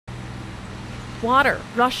water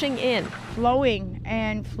rushing in, flowing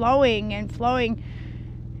and flowing and flowing.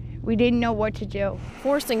 We didn't know what to do.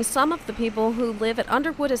 forcing some of the people who live at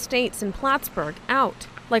Underwood Estates in Plattsburgh out,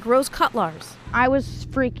 like Rose Cutlar's. I was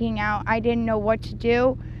freaking out. I didn't know what to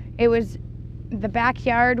do. The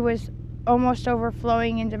backyard was almost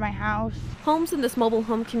overflowing into my house. Homes in this mobile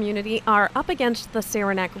home community are up against the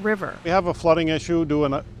Saranac River. We have a flooding issue due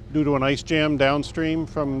to an ice jam downstream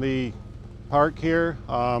from the park here,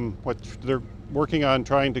 which they're working on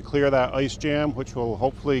trying to clear that ice jam, which will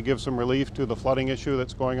hopefully give some relief to the flooding issue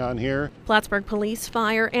that's going on here. Plattsburgh Police,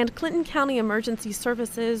 Fire, and Clinton County Emergency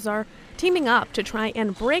Services are teaming up to try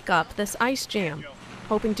and break up this ice jam,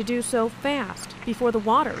 hoping to do so fast before the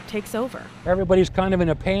water takes over. Everybody's kind of in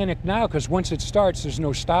a panic now because once it starts, there's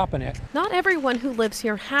no stopping it. Not everyone who lives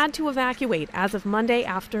here had to evacuate as of Monday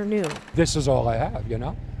afternoon. This is all I have, you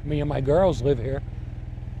know? Me and my girls live here.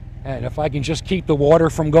 And if I can just keep the water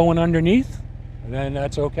from going underneath, then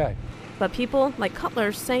that's okay. But people like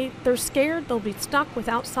Cutler say they're scared they'll be stuck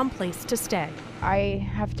without some place to stay. I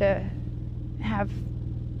have to have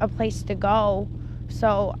a place to go,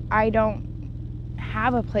 so I don't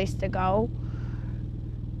have a place to go.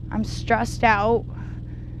 I'm stressed out.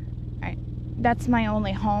 That's my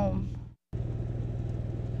only home.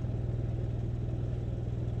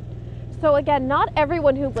 So again, not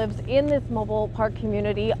everyone who lives in this mobile park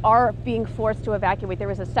community are being forced to evacuate.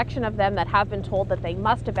 There is a section of them that have been told that they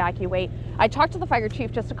must evacuate. I talked to the fire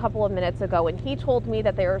chief just a couple of minutes ago, and he told me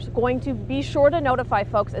that they're going to be sure to notify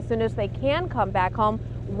folks as soon as they can come back home,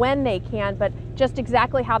 when they can, but just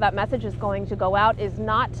exactly how that message is going to go out is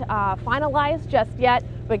not finalized just yet.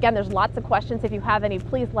 But again, there's lots of questions. If you have any,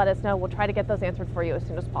 please let us know. We'll try to get those answered for you as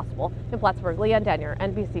soon as possible. In Plattsburgh, Leanne Denier,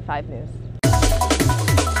 NBC5 News.